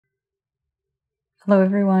Hello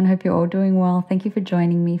everyone, hope you're all doing well. Thank you for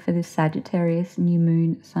joining me for this Sagittarius New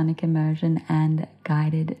Moon Sonic Immersion and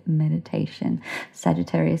guided meditation.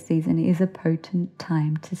 Sagittarius season is a potent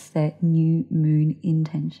time to set new moon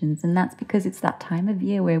intentions, and that's because it's that time of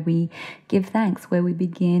year where we give thanks, where we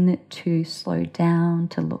begin to slow down,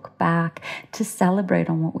 to look back, to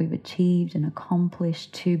celebrate on what we've achieved and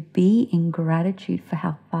accomplished, to be in gratitude for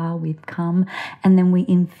how far we've come, and then we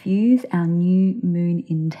infuse our new moon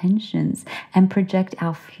intentions and project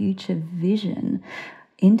our future vision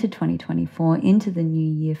into 2024, into the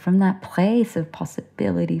new year, from that place of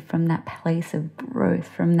possibility, from that place of growth,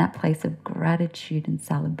 from that place of gratitude and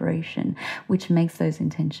celebration, which makes those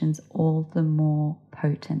intentions all the more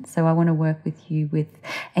potent. So I want to work with you with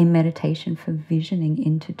a meditation for visioning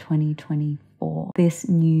into 2024. This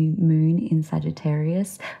new moon in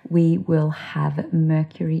Sagittarius, we will have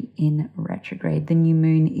Mercury in retrograde. The new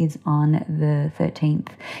moon is on the 13th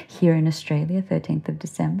here in Australia, 13th of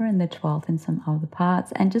December, and the 12th in some other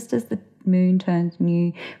parts. And just as the moon turns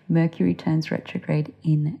new, Mercury turns retrograde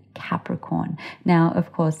in Capricorn. Now,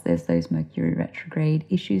 of course, there's those Mercury retrograde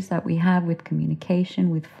issues that we have with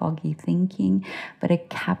communication, with foggy thinking, but a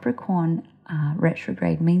Capricorn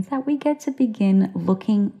retrograde means that we get to begin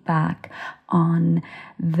looking back on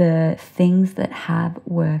the things that have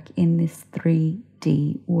work in this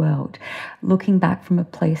 3D world, looking back from a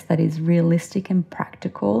place that is realistic and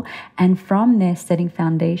practical, and from there setting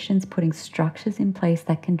foundations, putting structures in place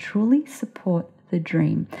that can truly support the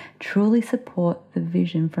dream, truly support the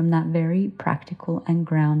vision from that very practical and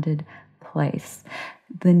grounded place.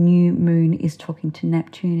 The new moon is talking to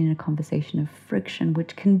Neptune in a conversation of friction,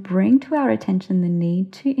 which can bring to our attention the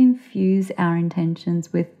need to infuse our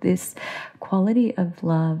intentions with this quality of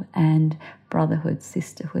love and brotherhood,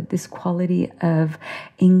 sisterhood, this quality of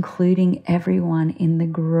including everyone in the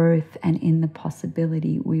growth and in the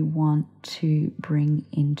possibility we want to bring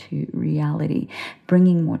into reality,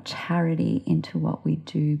 bringing more charity into what we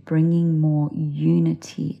do, bringing more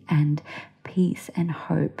unity and peace and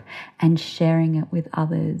hope, and sharing it with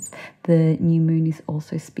others. The new moon is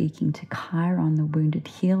also speaking to Chiron, the wounded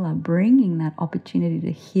healer, bringing that opportunity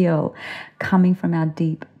to heal, coming from our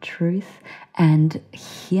deep truth and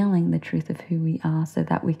healing the truth of who we are so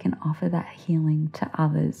that we can offer that healing to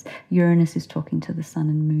others. Uranus is talking to the sun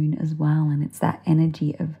and moon as well, and it's that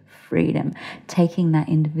energy of freedom, taking that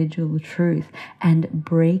individual truth and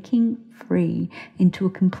breaking free into a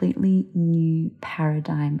completely new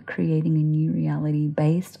paradigm, creating a new reality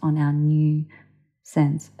based on our new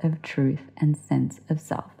sense of truth and sense of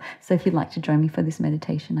self. So if you'd like to join me for this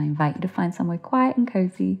meditation, I invite you to find somewhere quiet and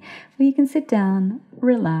cozy where you can sit down,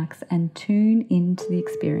 relax, and tune into the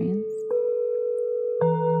experience.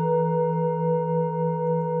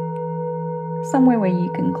 Somewhere where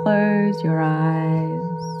you can close your eyes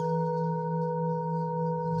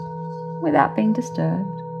without being disturbed.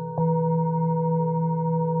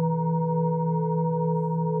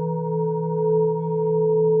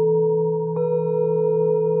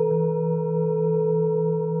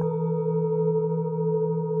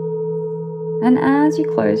 And as you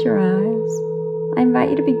close your eyes, I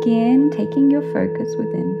invite you to begin taking your focus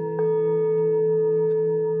within.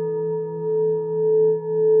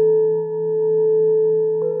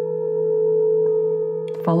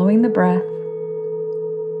 Following the breath,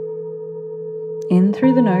 in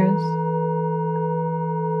through the nose,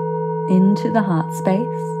 into the heart space.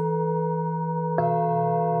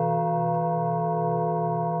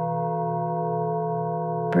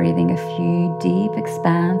 Breathing a few deep,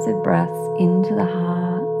 expansive breaths into the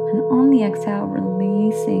heart, and on the exhale,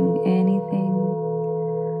 releasing anything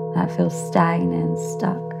that feels stagnant,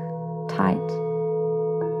 stuck, tight,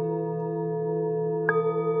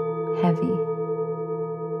 heavy.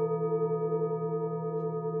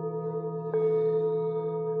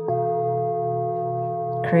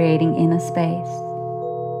 Creating inner space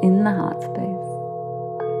in the heart space.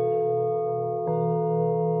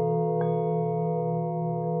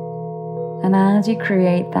 And as you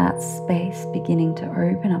create that space, beginning to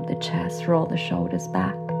open up the chest, roll the shoulders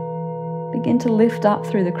back. Begin to lift up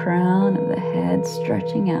through the crown of the head,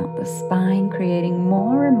 stretching out the spine, creating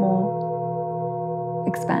more and more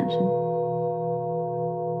expansion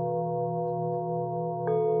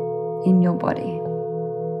in your body.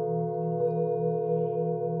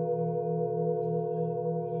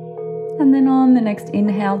 And then on the next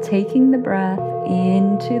inhale, taking the breath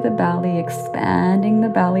into the belly, expanding the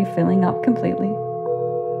belly, filling up completely.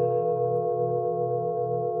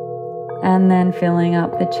 And then filling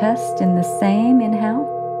up the chest in the same inhale.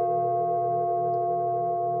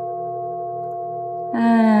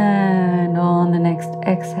 And on the next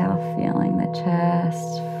exhale, feeling the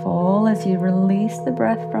chest fall as you release the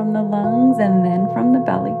breath from the lungs and then from the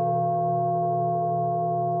belly.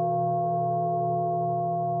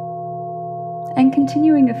 And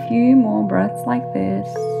continuing a few more breaths like this.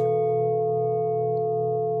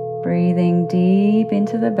 Breathing deep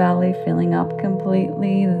into the belly, filling up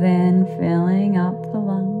completely, then filling up the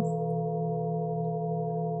lungs.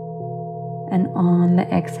 And on the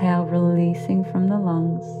exhale, releasing from the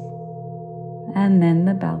lungs, and then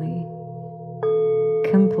the belly,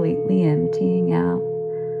 completely emptying out,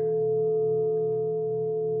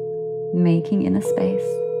 making inner space.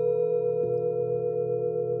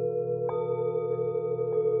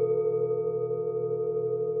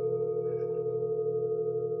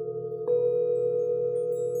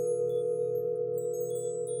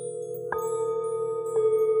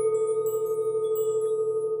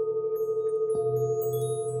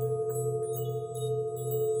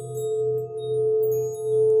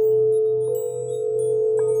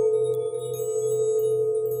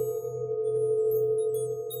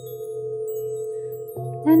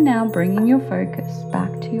 And now bringing your focus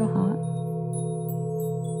back to your heart.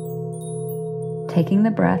 Taking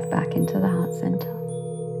the breath back into the heart center.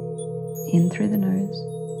 In through the nose.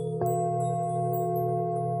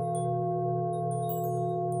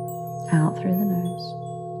 Out through the nose.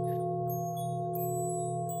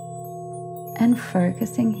 And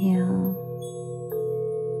focusing here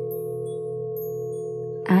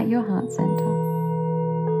at your heart center.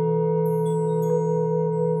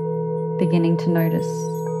 Beginning to notice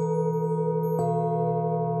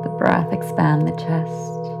the breath expand the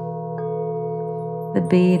chest, the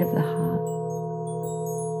beat of the heart,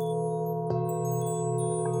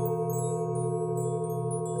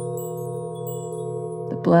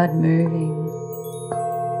 the blood moving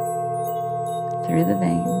through the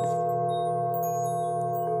veins,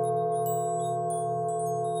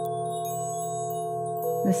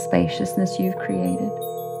 the spaciousness you've created.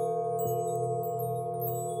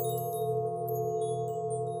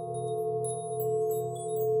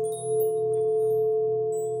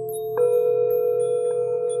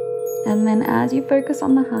 And then as you focus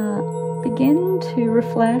on the heart, begin to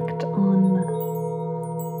reflect on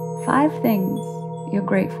 5 things you're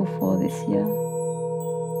grateful for this year.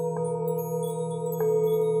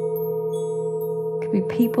 It could be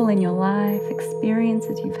people in your life,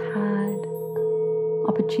 experiences you've had,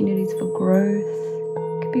 opportunities for growth.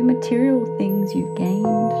 It could be material things you've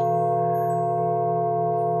gained,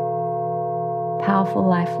 powerful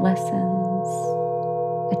life lessons,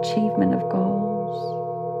 achievement of goals,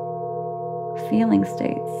 feeling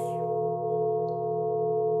states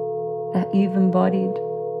that you've embodied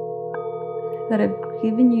that have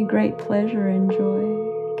given you great pleasure and joy.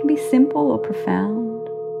 It can be simple or profound.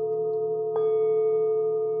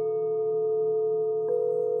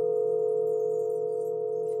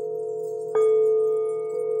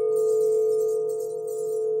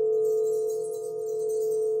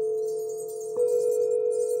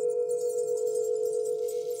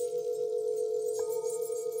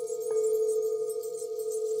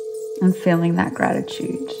 And feeling that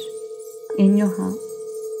gratitude in your heart.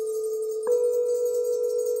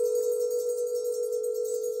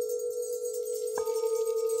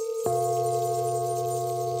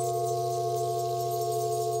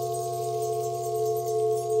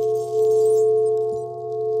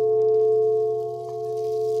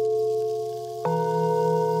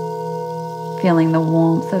 Feeling the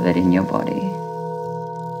warmth of it in your body,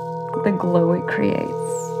 the glow it creates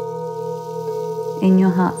in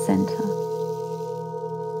your heart center.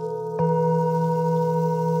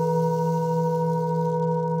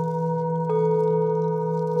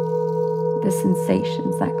 The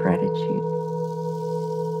sensations that gratitude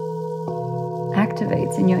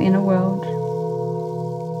activates in your inner world.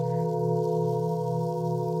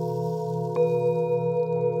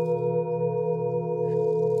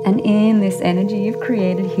 And in this energy you've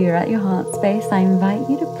created here at your heart space, I invite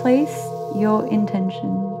you to place your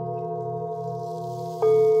intention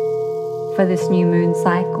for this new moon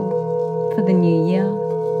cycle, for the new year.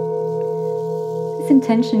 This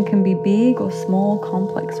intention can be big or small,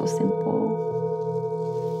 complex or simple.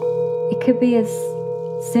 It could be as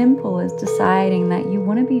simple as deciding that you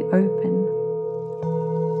want to be open,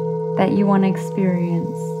 that you want to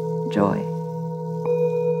experience joy.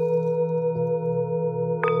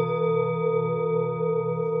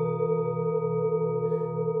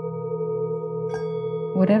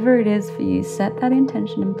 Whatever it is for you, set that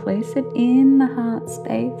intention and place it in the heart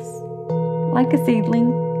space, like a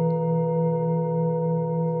seedling,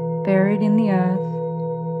 buried in the earth,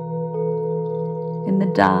 in the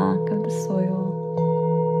dark of the soil.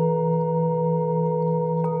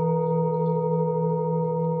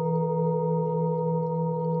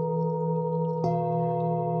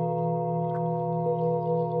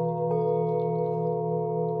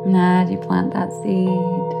 And as you plant that seed,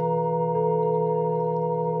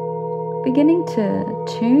 beginning to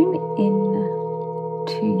tune in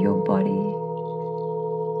to your body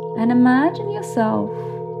and imagine yourself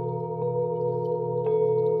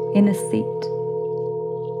in a seat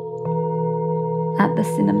at the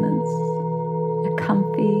cinemas, a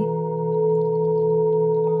comfy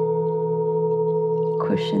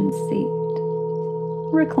cushioned seat,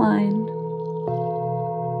 reclined.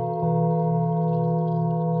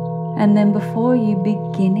 And then before you,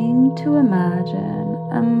 beginning to imagine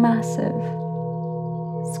a massive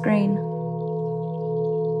screen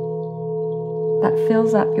that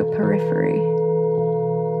fills up your periphery.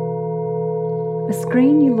 A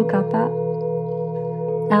screen you look up at,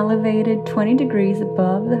 elevated 20 degrees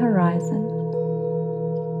above the horizon.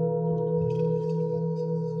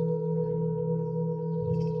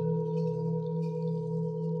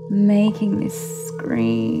 Making this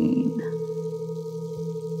screen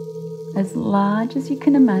as large as you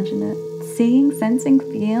can imagine it, seeing, sensing,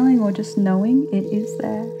 feeling, or just knowing it is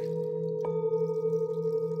there.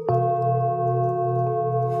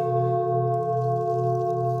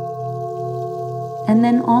 And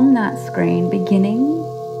then on that screen, beginning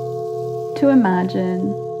to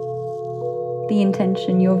imagine the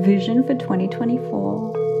intention, your vision for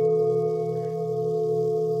 2024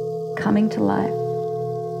 coming to life.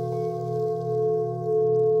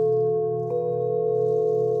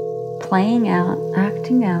 Playing out,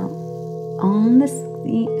 acting out on the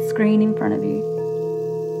screen in front of you.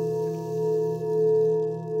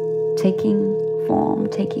 Taking form,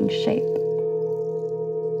 taking shape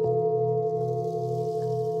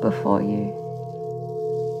before you.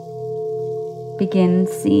 Begin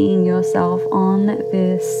seeing yourself on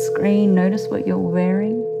this screen. Notice what you're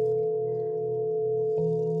wearing.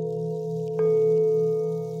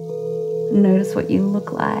 Notice what you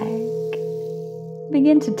look like.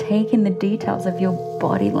 Begin to take in the details of your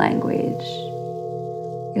body language,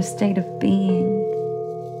 your state of being,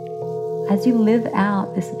 as you live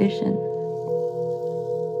out this vision,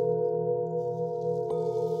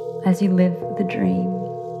 as you live the dream,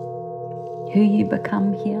 who you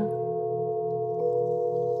become here.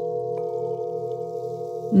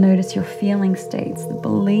 Notice your feeling states, the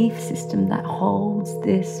belief system that holds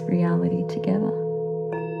this reality together.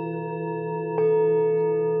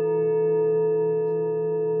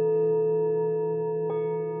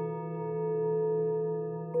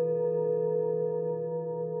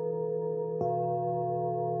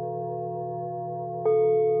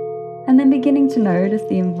 And then beginning to notice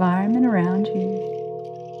the environment around you.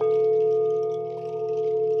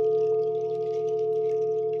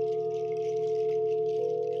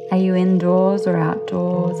 Are you indoors or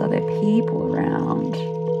outdoors? Are there people around?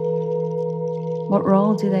 What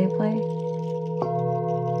role do they play?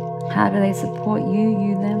 How do they support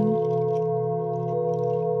you, them?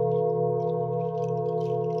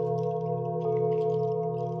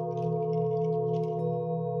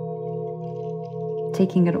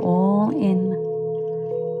 Taking it all in,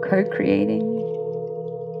 co-creating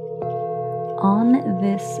on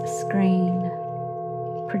this screen,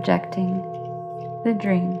 projecting the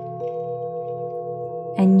dream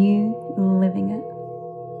and you living it.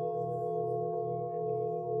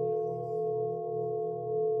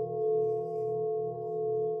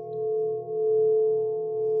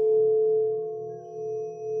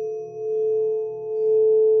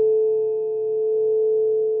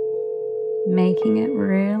 Making it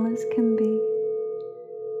real as can be,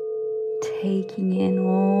 taking in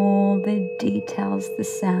all the details, the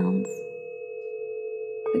sounds,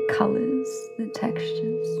 the colors, the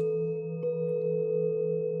textures,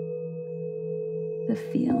 the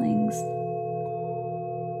feelings.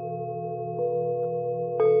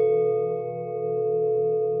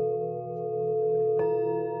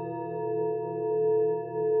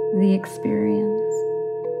 The experience.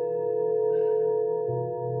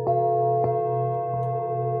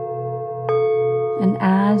 And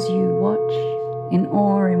as you watch in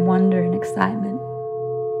awe and wonder and excitement,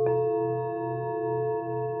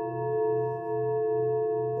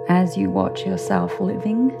 as you watch yourself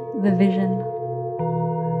living the vision,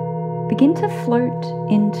 begin to float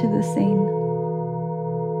into the scene,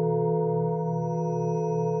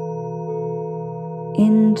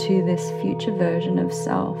 into this future version of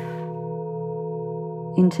self,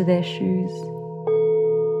 into their shoes,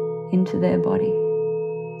 into their body.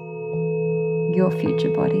 Your future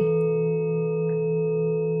body.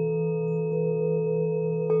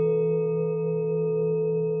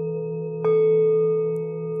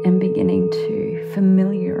 And beginning to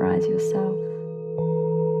familiarize yourself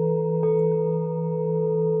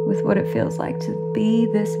with what it feels like to be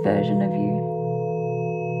this version of you.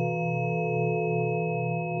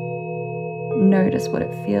 Notice what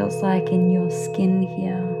it feels like in your skin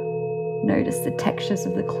here. Notice the textures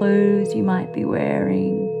of the clothes you might be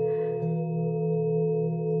wearing.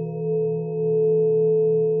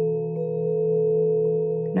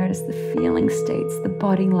 Notice the feeling states, the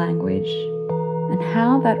body language, and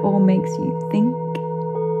how that all makes you think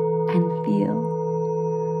and feel.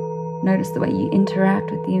 Notice the way you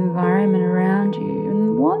interact with the environment around you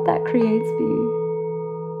and what that creates for you.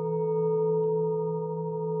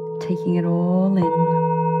 Taking it all in.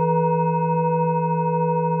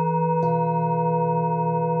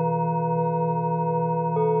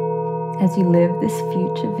 As you live this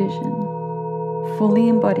future vision, fully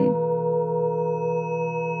embodied,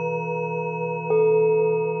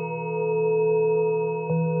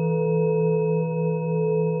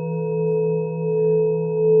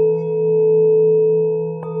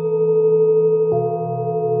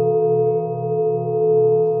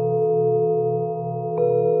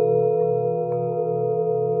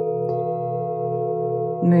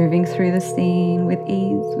 moving through the scene with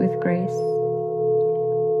ease, with grace.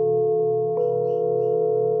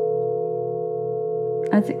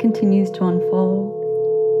 As it continues to unfold,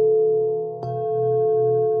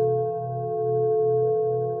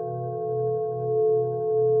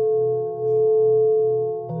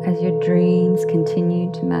 as your dreams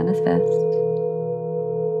continue to manifest,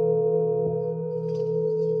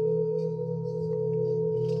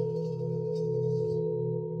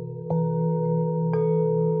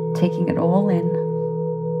 taking it all in.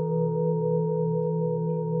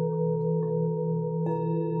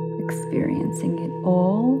 Experiencing it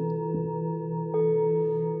all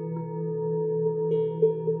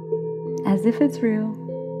as if it's real.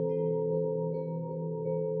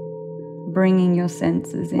 Bringing your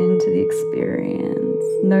senses into the experience,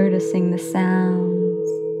 noticing the sounds,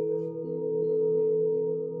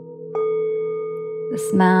 the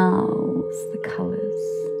smells, the colors,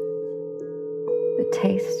 the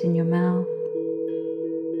taste in your mouth.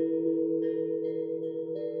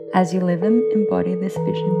 As you live and embody this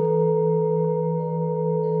vision,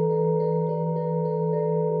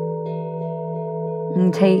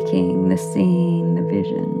 and taking the scene, the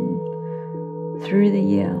vision, through the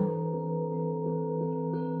year.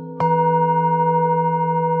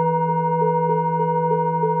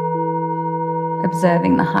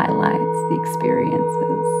 Observing the highlights, the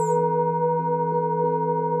experiences.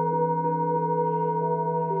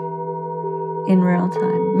 In real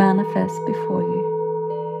time, manifest before you.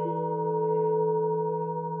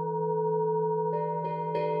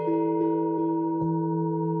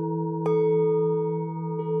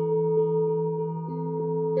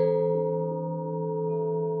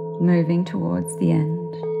 Moving towards the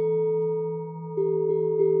end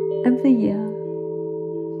of the year.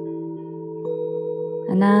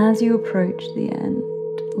 And as you approach the end,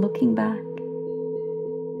 looking back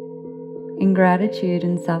in gratitude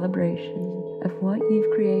and celebration of what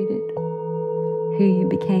you've created, who you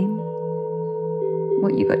became,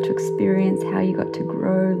 what you got to experience, how you got to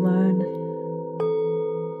grow, learn,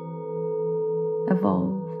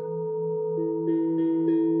 evolve.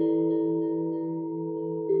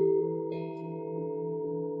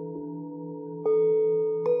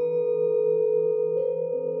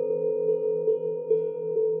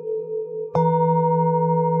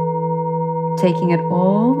 Taking it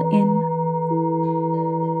all in.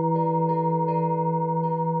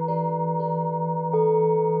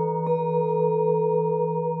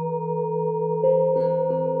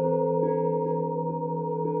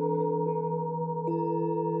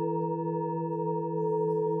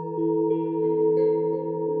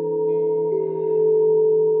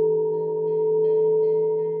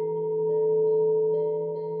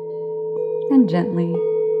 And gently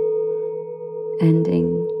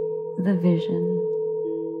ending the vision.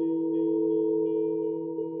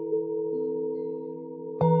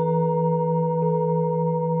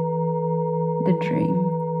 The dream.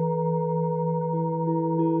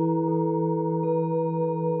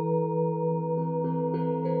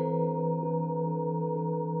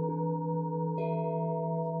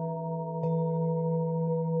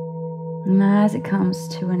 And as it comes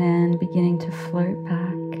to an end, beginning to float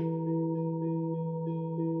back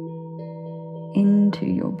into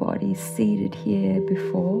your body, seated here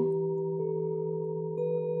before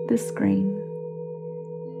the screen.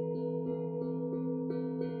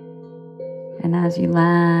 And as you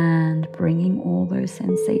land, bringing all those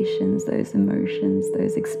sensations, those emotions,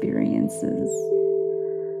 those experiences,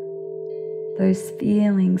 those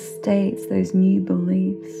feelings, states, those new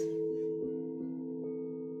beliefs,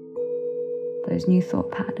 those new thought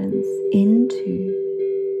patterns into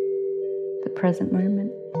the present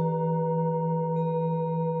moment.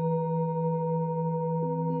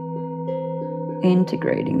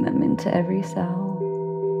 integrating them into every cell.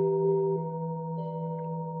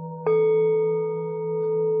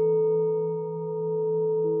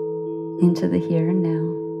 Into the here and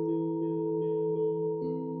now.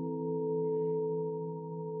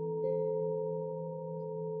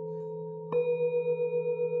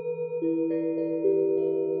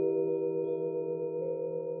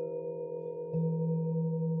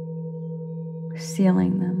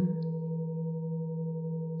 Sealing them.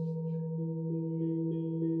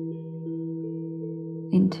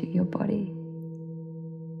 Into your body.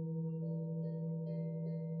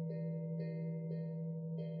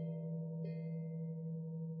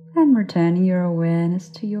 And returning your awareness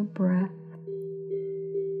to your breath.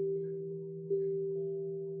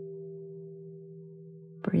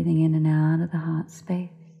 Breathing in and out of the heart space.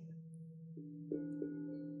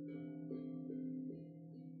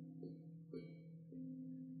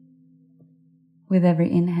 With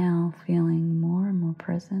every inhale, feeling more and more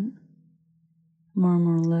present, more and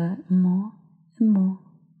more alert, more and more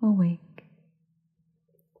awake.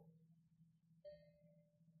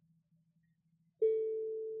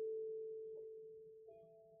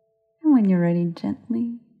 And when you're ready,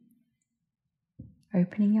 gently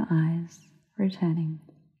opening your eyes, returning.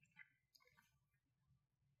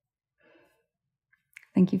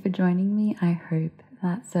 Thank you for joining me. I hope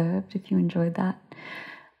that served. If you enjoyed that,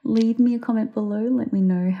 leave me a comment below. Let me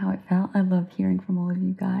know how it felt. I love hearing from all of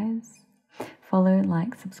you guys. Follow,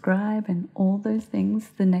 like, subscribe, and all those things.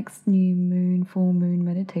 The next new moon, full moon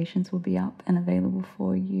meditations will be up and available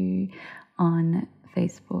for you on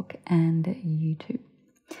Facebook and YouTube.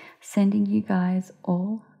 Sending you guys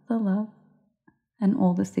all the love and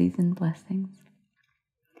all the season blessings.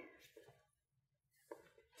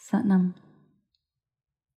 Satnam.